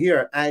behind me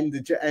here and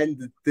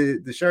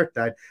the shirt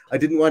that I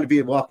didn't want to be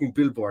a walking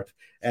billboard.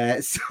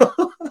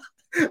 So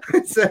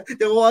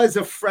there was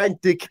a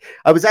frantic.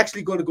 I was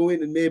actually going to go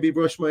in and maybe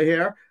brush my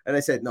hair, and I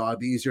said, no, it'd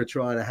be easier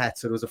throwing a hat.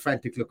 So there was a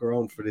frantic look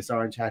around for this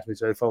orange hat,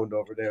 which I found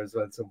over there as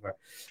well somewhere.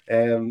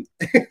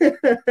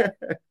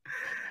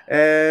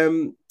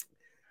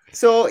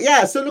 So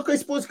look, I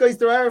suppose, guys,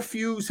 there are a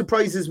few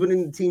surprises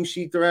within the team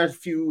sheet. There are a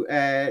few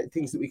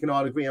things that we can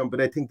all agree on, but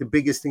I think the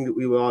biggest thing that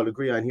we will all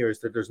agree on here is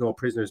that there's no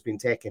prisoners being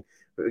taken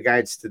with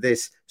regards to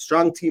this.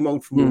 Strong team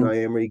out from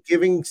Unai Emery,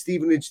 giving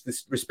Stevenage the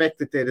respect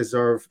that they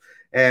deserve.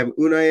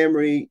 Unai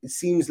Emery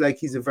seems like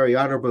he's a very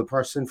honourable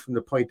person from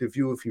the point of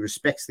view if he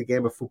respects the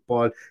game of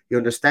football. He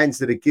understands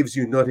that it gives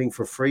you nothing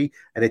for free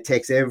and it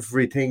takes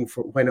everything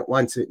for when it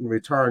wants it in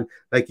return.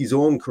 Like his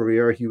own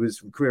career,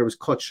 career was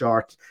cut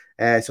short.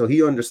 So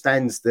he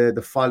understands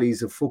the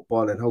follies of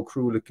football and how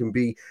cruel it can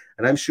be.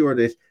 And I'm sure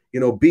that,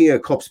 being a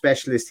cup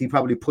specialist, he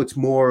probably puts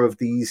more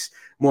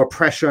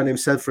pressure on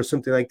himself for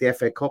something like the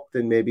FA Cup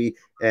than maybe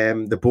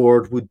the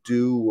board would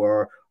do,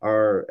 or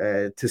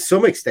to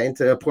some extent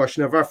a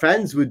portion of our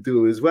fans would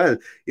do as well.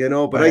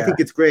 But I think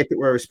it's great that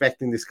we're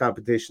respecting this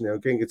competition. I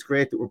think it's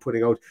great that we're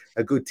putting out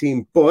a good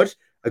team, but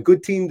a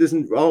good team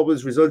doesn't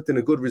always result in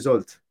a good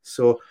result.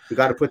 So we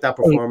got to put that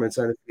performance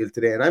on the field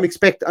today. And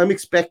I'm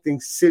expecting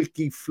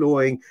silky,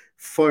 flowing,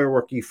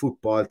 fireworky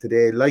football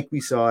today, like we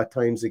saw at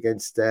times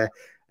against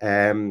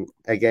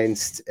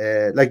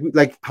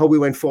like how we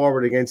went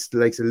forward against the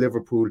likes of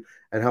Liverpool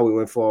and how we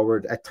went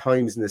forward at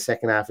times in the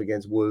second half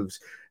against Wolves.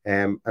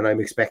 And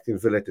I'm expecting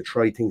Villa to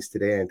try things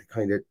today and to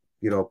kind of,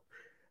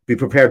 be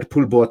prepared to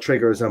pull both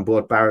triggers on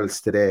both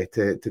barrels today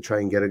to try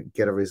and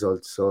get a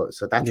result. So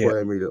that's why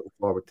I'm really looking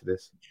forward to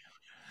this.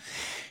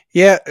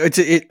 Yeah,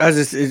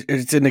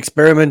 it's an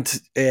experiment.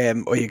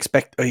 I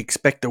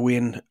expect a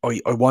win.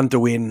 I want to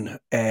win.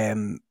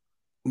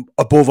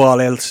 Above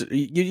all else,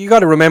 you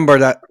got to remember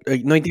that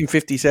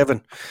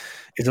 1957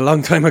 is a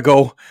long time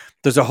ago.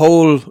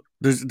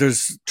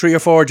 There's 3 or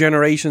 4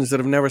 generations that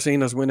have never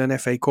seen us win an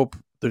FA Cup.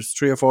 There's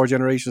 3 or 4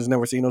 generations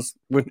never seen us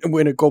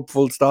win a cup.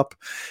 Full stop.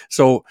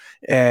 So,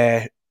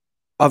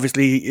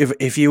 obviously,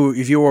 if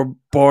you were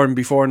born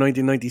before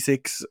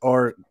 1996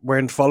 or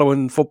weren't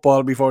following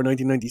football before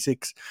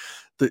 1996,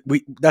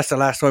 that's the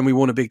last time we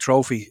won a big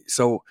trophy.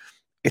 So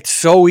it's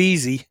so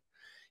easy.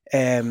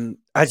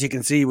 As you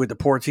can see with the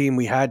poor team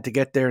we had to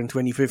get there in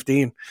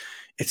 2015,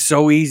 it's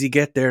so easy to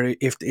get there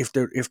if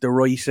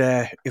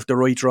the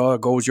right draw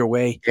goes your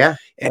way. Yeah.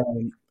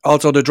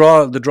 Also, the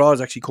draw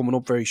is actually coming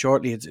up very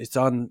shortly. It's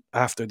on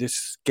after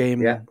this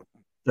game. Yeah.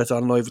 That's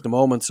on live at the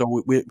moment,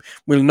 so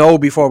we'll know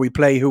before we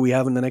play who we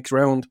have in the next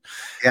round.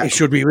 Yeah. It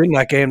should we win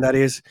that game, that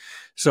is.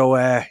 So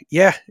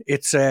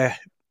it's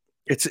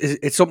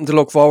something to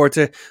look forward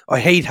to. I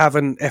hate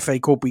having FA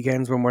Cup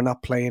weekends when we're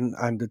not playing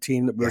and the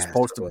team that we're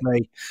supposed to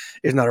play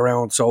is not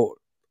around. So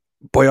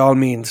by all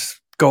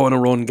means, go on a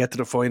run, get to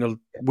the final,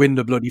 win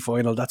the bloody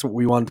final. That's what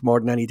we want more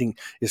than anything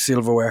is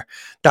silverware.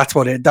 That's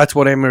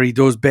what Emery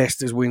does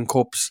best, is win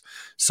cups.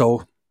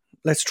 So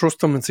let's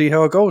trust him and see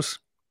how it goes.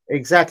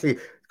 Exactly.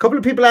 A couple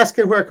of people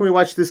asking where can we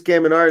watch this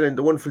game in Ireland.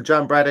 The wonderful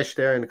John Bradish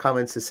there in the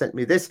comments has sent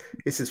me this.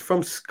 This is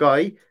from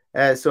Sky.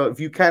 So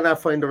if you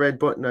cannot find the red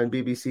button on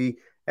BBC,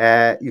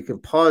 you can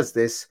pause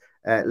this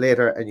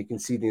later and you can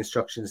see the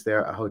instructions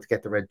there on how to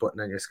get the red button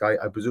on your Sky.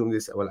 I presume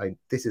this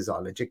is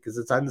all legit because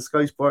it's on the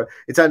Sky Sport.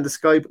 It's on the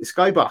Sky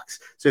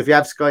box. So if you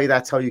have Sky,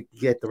 that's how you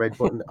get the red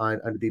button on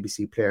the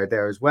BBC player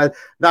there as well.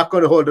 Not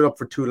going to hold it up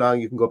for too long.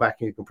 You can go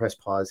back and you can press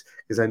pause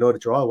because I know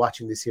that you're all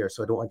watching this here,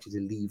 so I don't want you to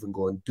leave and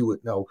go and do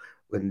it now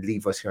and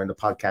leave us here on the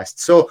podcast.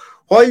 So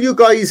while you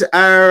guys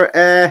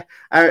are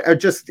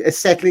just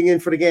settling in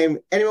for the game,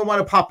 anyone want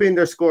to pop in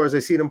their scores? I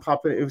see them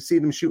popping. I see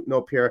them shooting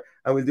up here,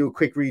 and we'll do a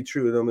quick read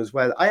through them as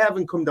well. I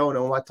haven't come down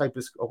on what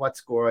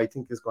score I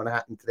think is going to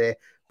happen today,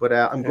 but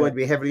I'm going to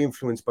be heavily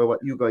influenced by what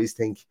you guys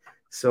think.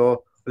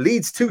 So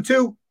Leeds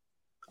 2-2.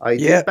 I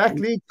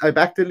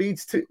backed the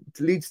Leeds to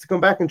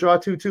come back and draw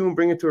 2-2 and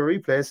bring it to a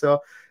replay.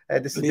 So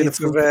this has been a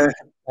fruitful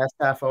last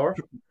half hour.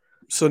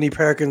 Sonny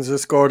Perkins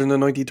has scored in the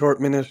 93rd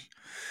minute.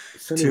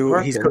 He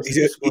only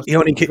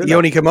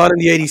came on in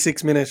the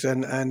 86th minute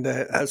and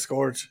has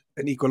scored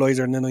an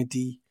equaliser in the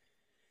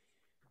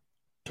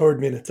 93rd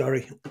minute.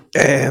 Sorry.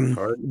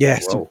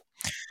 Yes. Wow.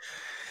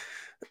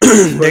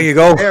 There you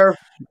go.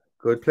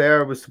 Good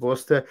player. Was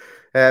supposed to.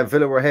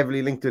 Villa were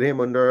heavily linked with him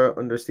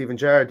under Steven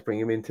Gerrard to bring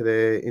him into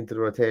the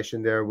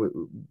rotation there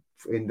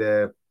in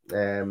the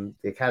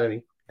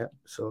academy. Yeah.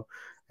 So.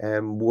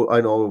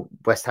 I know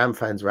West Ham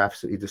fans were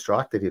absolutely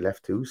distraught that he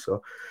left too.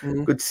 So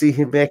good to see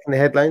him making the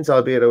headlines.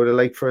 Albeit I would have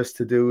liked for us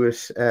to do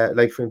it,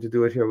 like for him to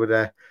do it here with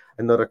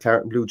another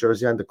claret and blue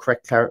jersey on, the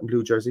correct claret and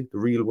blue jersey, the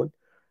real one.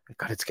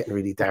 God, it's getting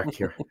really dark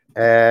here.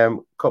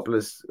 Couple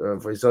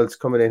of results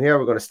coming in here.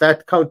 We're going to start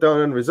the countdown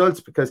on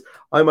results because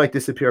I might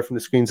disappear from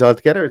the screens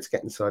altogether. It's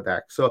getting so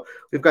dark. So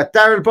we've got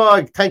Daryl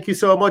Bogg. Thank you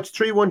so much.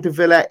 3-1 to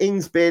Villa.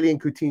 Ings, Bailey,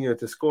 and Coutinho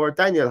to score.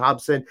 Daniel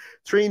Hobson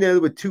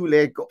 3-0 with 2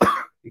 late goals.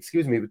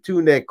 With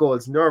 2 net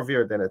goals,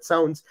 nervier than it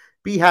sounds.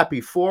 Be happy,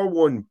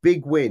 4-1,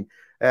 big win.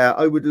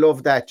 I would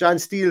love that. John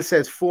Steele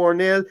says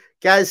 4-0.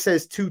 Gaz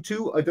says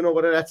 2-2. I don't know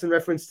whether that's in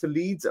reference to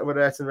Leeds or whether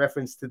that's in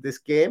reference to this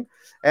game.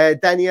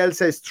 Danielle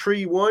says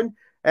 3-1.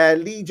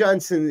 Lee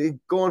Johnson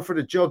going for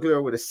the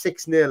juggler with a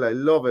 6-0. I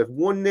love it.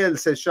 1-0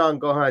 says Sean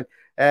Gohan.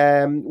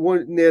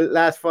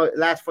 1-0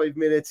 last 5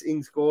 minutes.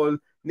 Ings goal.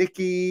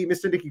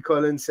 Mr. Nicky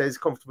Cullen says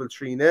comfortable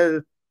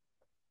 3-0.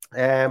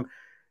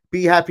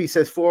 Be Happy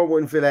says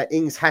 4-1 Villa.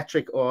 Ings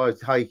hat-trick. Oh,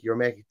 hi, you're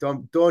making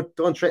don't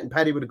threaten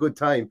Paddy with a good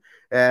time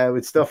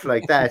with stuff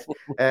like that.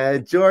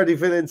 Jordy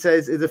Villain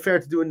says, is it fair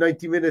to do a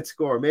 90-minute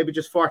score? Maybe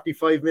just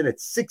 45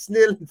 minutes.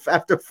 6-0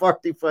 after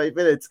 45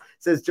 minutes,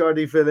 says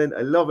Jordy Villain.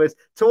 I love it.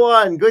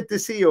 Tawan, good to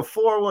see you.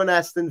 4-1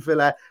 Aston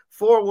Villa.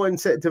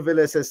 4-1 to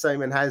Villa, says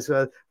Simon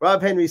Haswell.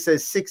 Rob Henry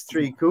says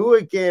 6-3.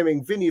 Kahua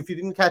Gaming. Vinny, if you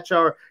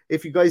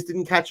guys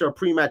didn't catch our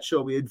pre-match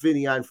show, we had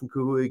Vinny on from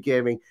Kahua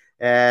Gaming.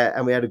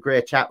 And we had a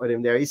great chat with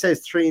him there. He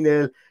says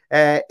 3-0.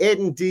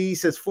 Aiden D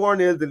says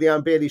 4-0, the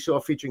Leon Bailey show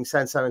featuring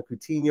Sanson and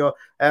Coutinho.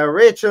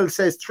 Rachel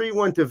says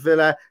 3-1 to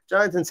Villa.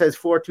 Jonathan says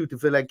 4-2 to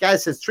Villa.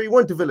 Gaz says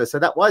 3-1 to Villa. So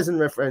that was in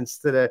reference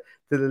to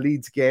the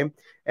Leeds game.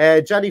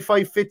 Johnny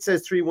Five Fit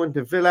says 3-1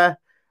 to Villa.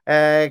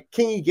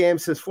 Kingy Game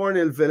says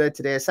 4-0 Villa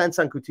today.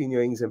 Sanson,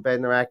 Coutinho, Ings and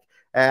Bednarak.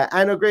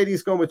 Anne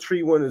O'Grady's going with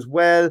 3-1 as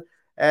well.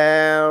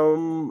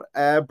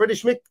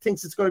 British Mick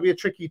thinks it's going to be a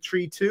tricky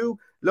 3-2.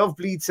 Love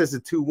Bleed says a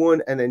 2-1,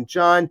 and then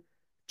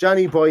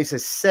Johnny Boy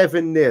says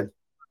 7-0.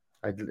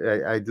 I'd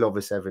love a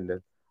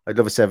 7-0. I'd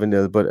love a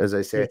 7-0, but as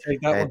I say,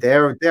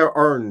 they're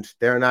earned.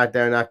 They're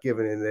not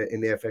given in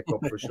the FA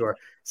Cup for sure.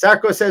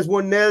 Sarko says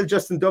 1-0.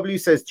 Justin W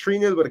says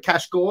 3-0 with a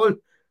cash goal.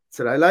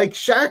 Said I like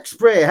Shark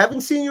Spray.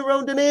 Haven't seen you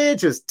around in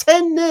ages.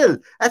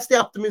 10-0. That's the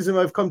optimism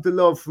I've come to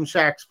love from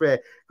Shark Spray.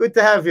 Good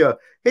to have you.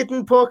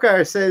 Hidden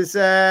Poker says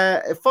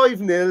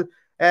 5-0.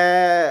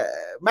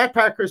 Matt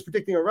Parker is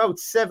predicting a rout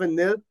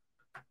 7-0.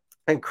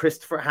 And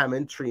Christopher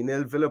Hammond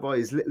 3-0. Villa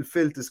Boys, Little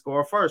Phil to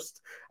score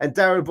first. And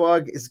Darryl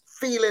Bogg is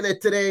feeling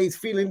it today. He's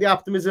feeling the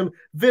optimism.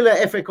 Villa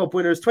FA Cup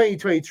winners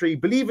 2023.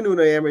 Believe in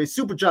Unai Emery.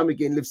 Super John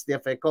McGinn lives the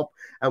FA Cup.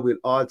 And we'll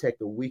all take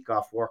the week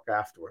off work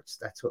afterwards.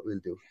 That's what we'll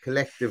do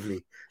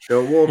collectively.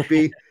 There won't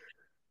be.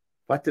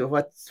 What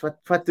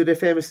do they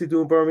famously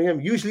do in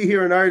Birmingham? Usually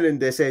here in Ireland,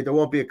 they say there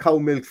won't be a cow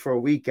milked for a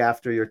week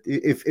after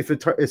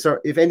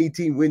if any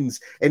team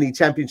wins any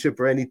championship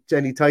or any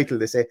title.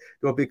 They say there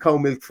won't be a cow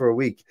milked for a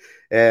week.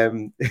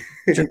 You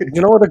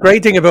know what the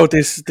great thing about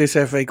this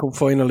FA Cup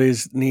final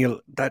is, Neil,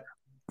 that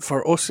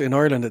for us in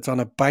Ireland, it's on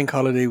a bank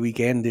holiday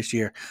weekend this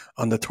year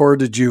on the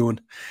 3rd of June.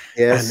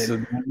 Yes,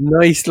 and it'll be a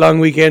nice long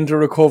weekend to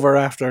recover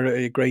after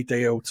a great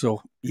day out.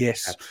 So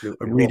yes,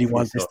 absolutely. I really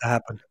want this to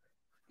happen.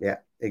 Yeah,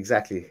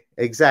 exactly.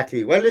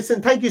 Well,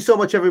 listen, thank you so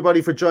much,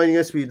 everybody, for joining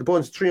us. We had a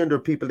bunch of 300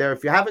 people there.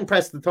 If you haven't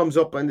pressed the thumbs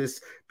up on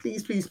this,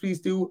 please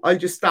do. I'll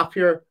just stop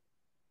here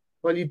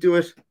while you do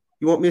it.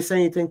 You won't miss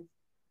anything.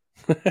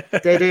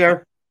 Dead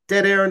air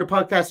on the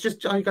podcast.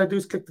 Just all you got to do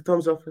is click the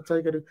thumbs up. That's all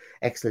you got to do.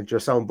 Excellent. You're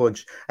a sound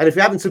bunch. And if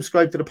you haven't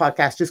subscribed to the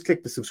podcast, just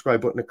click the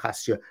subscribe button. It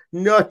costs you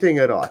nothing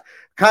at all.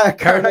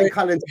 Caroline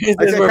Collins.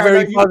 We're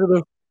very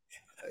positive.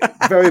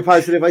 Very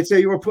positive. I'd say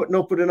you were putting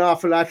up with an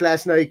awful lot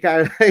last night,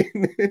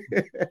 Caroline.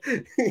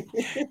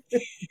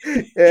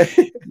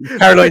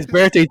 Caroline's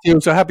birthday too,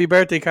 so happy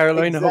birthday,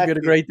 Caroline. Exactly. I hope you had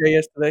a great day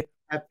yesterday.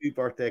 Happy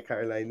birthday,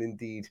 Caroline,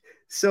 indeed.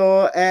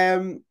 So,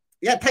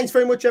 yeah, thanks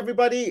very much,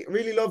 everybody.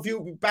 Really love you.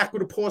 We'll be back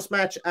with a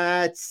post-match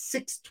at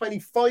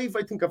 6:25.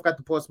 I think I've got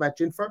the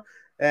post-match in for.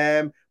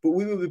 But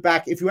we will be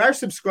back. If you are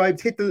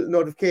subscribed, hit the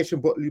notification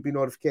button. You'll be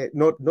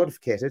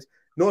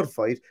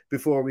notified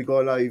before we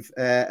go live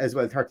as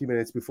well, 30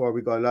 minutes before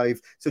we go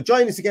live. So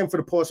join us again for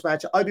the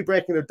post-match. I'll be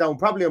breaking it down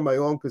probably on my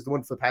own because the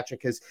wonderful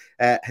Patrick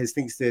has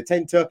things to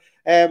attend to.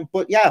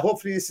 But yeah,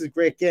 hopefully this is a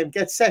great game.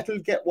 Get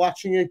settled, get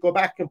watching it, go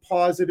back and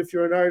pause it. If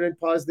you're in Ireland,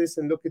 pause this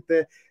and look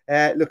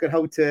at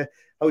how to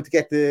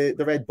get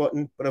the red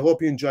button. But I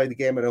hope you enjoy the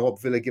game and I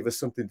hope Villa give us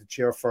something to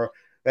cheer for.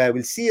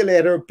 We'll see you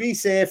later. Be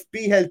safe,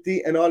 be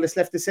healthy, and all that's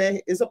left to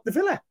say is up the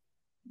Villa.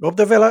 Up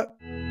the Villa.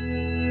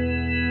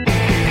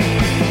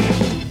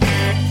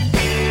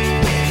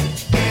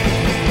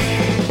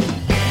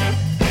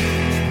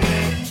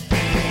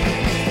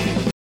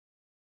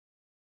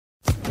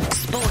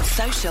 Sports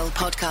Social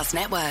Podcast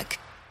Network.